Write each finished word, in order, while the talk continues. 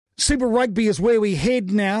Super Rugby is where we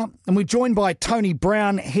head now, and we're joined by Tony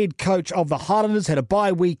Brown, head coach of the Highlanders. Had a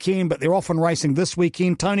bye weekend, but they're off and racing this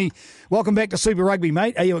weekend. Tony, welcome back to Super Rugby,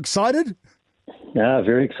 mate. Are you excited? Yeah,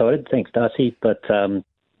 very excited. Thanks, Darcy. But I'm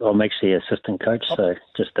actually assistant coach, so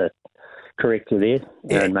just to correct you there.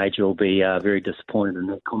 Aaron Major will be very disappointed in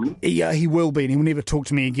that comment. Yeah, he will be, and he will never talk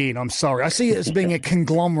to me again. I'm sorry. I see it as being a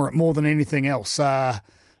conglomerate more than anything else.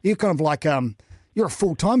 You're kind of like... You're a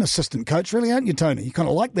full-time assistant coach, really, aren't you, Tony? You kind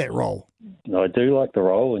of like that role. I do like the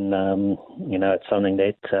role, and, it's something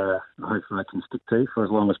that hopefully I can stick to for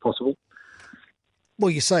as long as possible.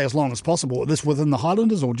 Well, you say as long as possible. Is this within the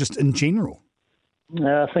Highlanders or just in general?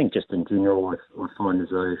 I think just in general, I find as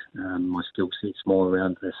though my skill set's more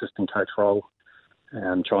around the assistant coach role,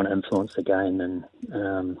 trying to influence the game and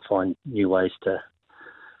find new ways to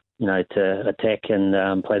attack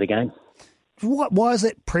and play the game. Why is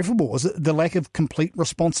that preferable? Is it the lack of complete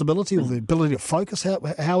responsibility or the ability to focus?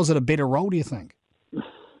 How is it a better role, do you think?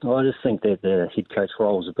 Well, I just think that the head coach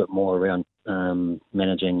role is a bit more around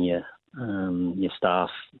managing your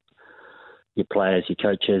staff, your players, your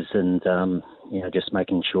coaches, and just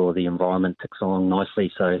making sure the environment ticks along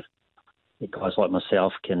nicely so guys like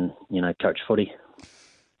myself can coach footy.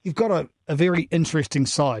 You've got a very interesting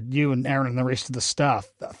side, you and Aaron and the rest of the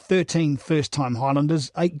staff. 13 first-time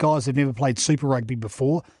Highlanders, 8 guys who've never played Super Rugby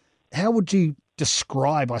before. How would you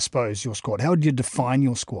describe, I suppose, your squad? How would you define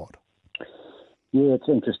your squad? Yeah, it's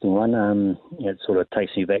an interesting one. It sort of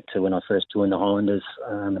takes me back to when I first joined the Highlanders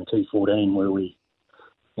in 2014, where we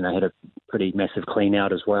had a pretty massive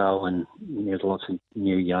clean-out as well, and there's lots of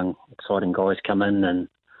new, young, exciting guys come in, and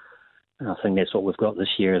I think that's what we've got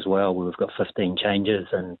this year as well. We've got 15 changes,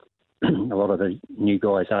 and a lot of the new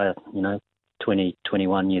guys are, 20,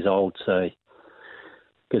 21 years old. So it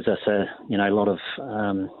gives us a lot of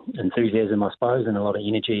enthusiasm, I suppose, and a lot of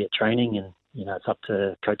energy at training. And, it's up to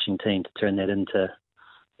the coaching team to turn that into,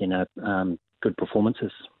 good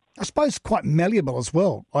performances. I suppose quite malleable as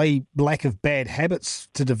well, i.e. lack of bad habits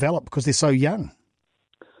to develop because they're so young.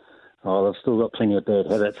 Oh, they've still got plenty of bad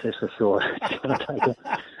habits, that's for sure.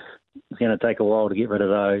 It's going to take a while to get rid of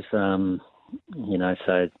those,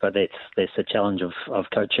 but that's the challenge of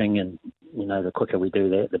coaching, and, the quicker we do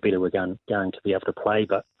that, the better we're going to be able to play.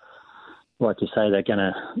 But like you say, they're going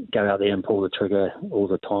to go out there and pull the trigger all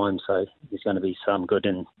the time, so there's going to be some good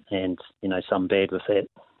and some bad with that.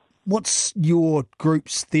 What's your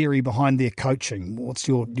group's theory behind their coaching? What's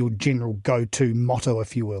your general go-to motto,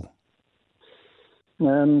 if you will?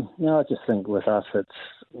 I just think with us it's,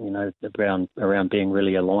 around being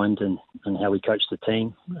really aligned in how we coach the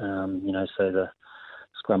team. So the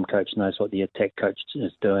scrum coach knows what the attack coach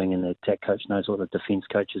is doing, and the attack coach knows what the defence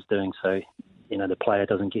coach is doing. So, the player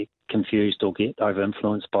doesn't get confused or get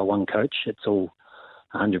over-influenced by one coach. It's all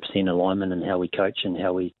 100% alignment in how we coach and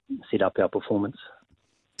how we set up our performance.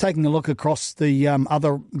 Taking a look across the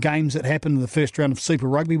other games that happened in the first round of Super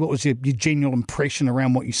Rugby, what was your general impression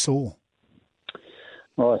around what you saw?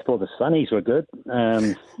 Well, I thought the Sunnies were good.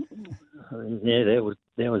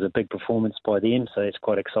 That was a big performance by them, so it's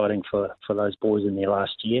quite exciting for those boys in their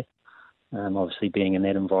last year. Obviously, being in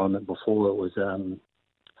that environment before, it was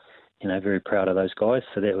very proud of those guys.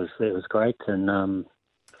 So that was great, and I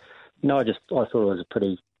thought it was a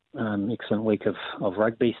pretty excellent week of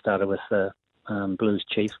rugby. Started with the Blues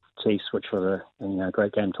Chiefs, which was a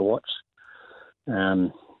great game to watch.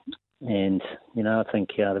 And, I think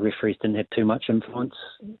the referees didn't have too much influence.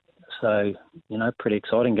 So, pretty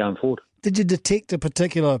exciting going forward. Did you detect a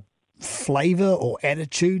particular flavour or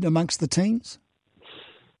attitude amongst the teams?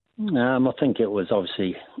 I think it was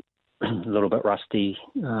obviously a little bit rusty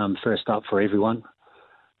first up for everyone.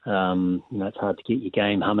 It's hard to get your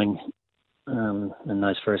game humming in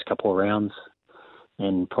those first couple of rounds.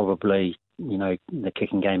 And probably, the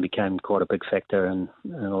kicking game became quite a big factor in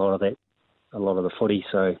a lot of the footy.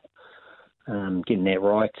 So, getting that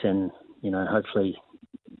right and, hopefully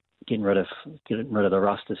getting rid of the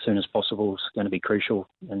rust as soon as possible is going to be crucial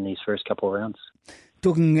in these first couple of rounds.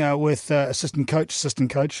 Talking with assistant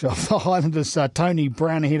coach of the Highlanders, Tony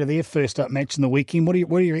Brown, ahead of their first up match in the weekend. What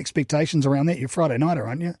are your expectations around that? You're Friday nighter,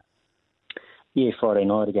 aren't you? Yeah, Friday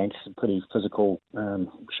night against a pretty physical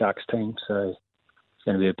Sharks team. So it's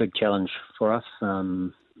going to be a big challenge for us.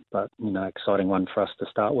 But, exciting one for us to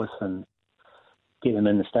start with and get them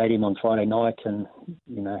in the stadium on Friday night. And,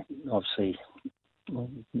 obviously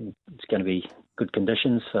it's going to be good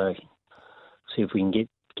conditions. So see if we can get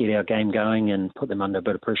our game going and put them under a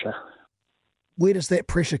bit of pressure. Where does that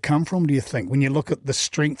pressure come from, do you think, when you look at the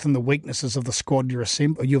strength and the weaknesses of the squad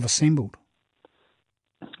you've assembled?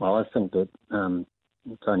 Well, I think that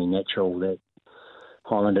it's only natural that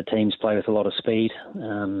Highlander teams play with a lot of speed,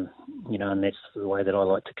 and that's the way that I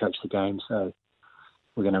like to coach the game. So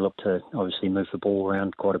we're going to look to obviously move the ball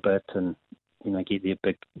around quite a bit and, get the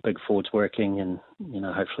big forwards working and,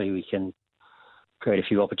 hopefully we can create a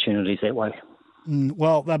few opportunities that way.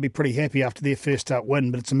 Well, they'll be pretty happy after their first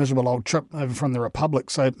win, but it's a miserable old trip over from the Republic.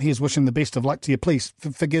 So here's wishing the best of luck to you. Please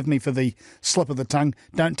forgive me for the slip of the tongue.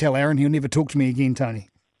 Don't tell Aaron. He'll never talk to me again, Tony.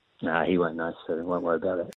 No, he won't know, so don't worry about it.